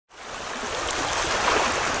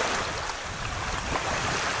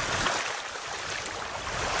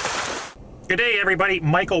Good day, everybody.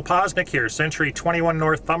 Michael Poczynek here, Century 21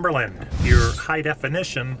 Northumberland, your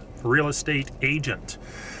high-definition real estate agent.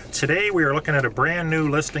 Today we are looking at a brand new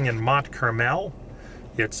listing in Mont Carmel.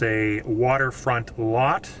 It's a waterfront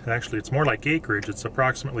lot. Actually, it's more like acreage. It's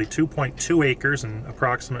approximately 2.2 acres and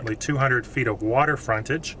approximately 200 feet of water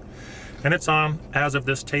frontage. And it's on, as of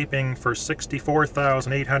this taping, for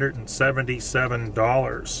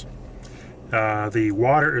 $64,877. The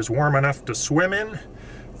water is warm enough to swim in.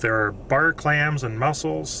 There are bar clams and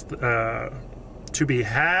mussels to be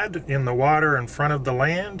had in the water in front of the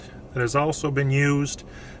land. It has also been used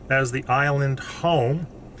as the island home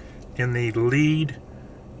in the lead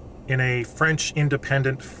in a French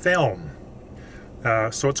independent film.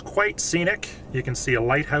 So it's quite scenic. You can see a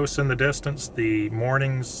lighthouse in the distance. The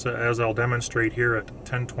mornings, as I'll demonstrate here at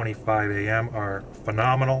 10:25 a.m., are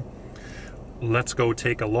phenomenal. Let's go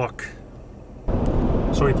take a look.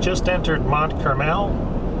 So we've just entered Mont Carmel,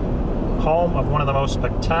 home of one of the most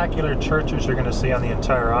spectacular churches you're going to see on the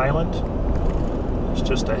entire island. It's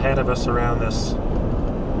just ahead of us around this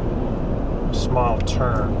small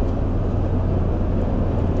turn.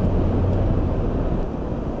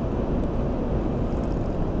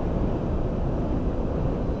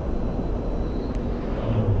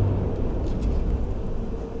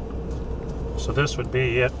 So this would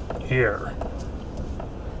be it here.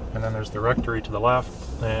 And then there's the rectory to the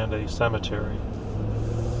left and a cemetery.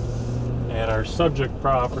 And our subject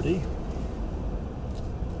property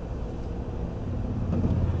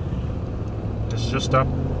is just up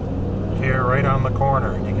here right on the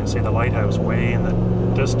corner. You can see the lighthouse way in the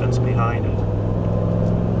distance behind it.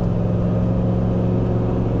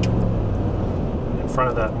 In front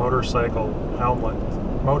of that motorcycle helmet,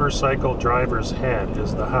 motorcycle driver's head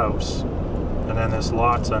is the house. And then this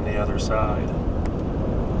lot's on the other side.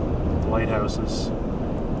 The lighthouse is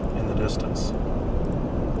in the distance.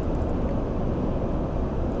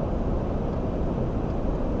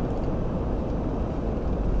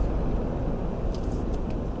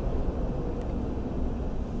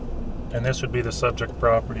 And this would be the subject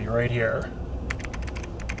property right here.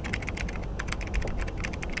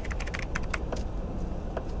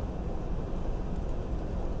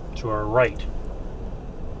 To our right.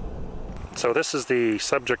 So this is the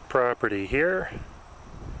subject property here.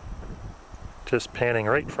 Just panning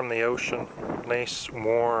right from the ocean. Nice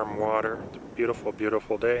warm water. It's a beautiful,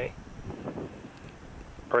 beautiful day.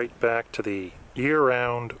 Right back to the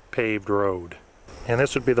year-round paved road. And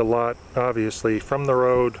this would be the lot, obviously, from the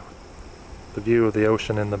road, the view of the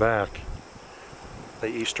ocean in the back. The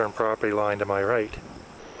eastern property line to my right.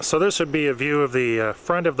 So this would be a view of the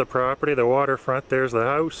front of the property, the waterfront. There's the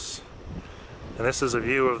house. And this is a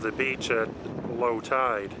view of the beach at low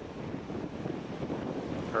tide.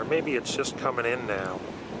 Or maybe it's just coming in now.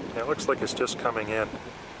 It looks like it's just coming in.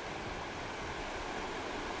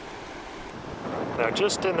 Now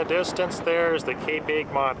just in the distance there is the Cape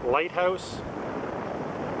Egmont Lighthouse,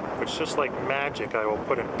 which, just like magic, I will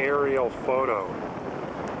put an aerial photo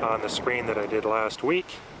on the screen that I did last week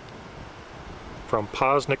from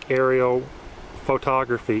Poczynek Aerial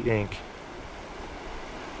Photography Inc.,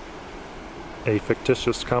 a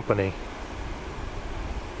fictitious company.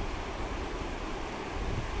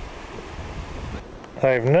 I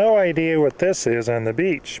have no idea what this is on the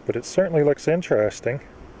beach, but it certainly looks interesting.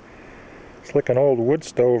 It's like an old wood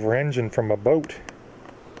stove or engine from a boat.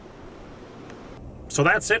 So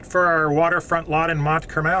that's it for our waterfront lot in Mont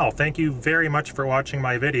Carmel. Thank you very much for watching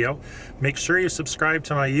my video. Make sure you subscribe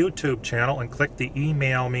to my YouTube channel and click the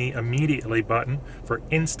email me immediately button for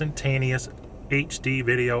instantaneous HD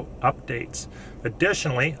video updates.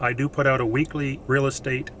 Additionally, I do put out a weekly real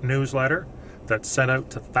estate newsletter that's sent out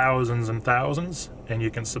to thousands and thousands, and you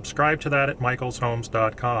can subscribe to that at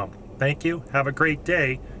michaelshomes.com. Thank you, have a great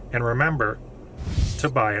day, and remember to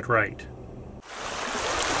buy it right.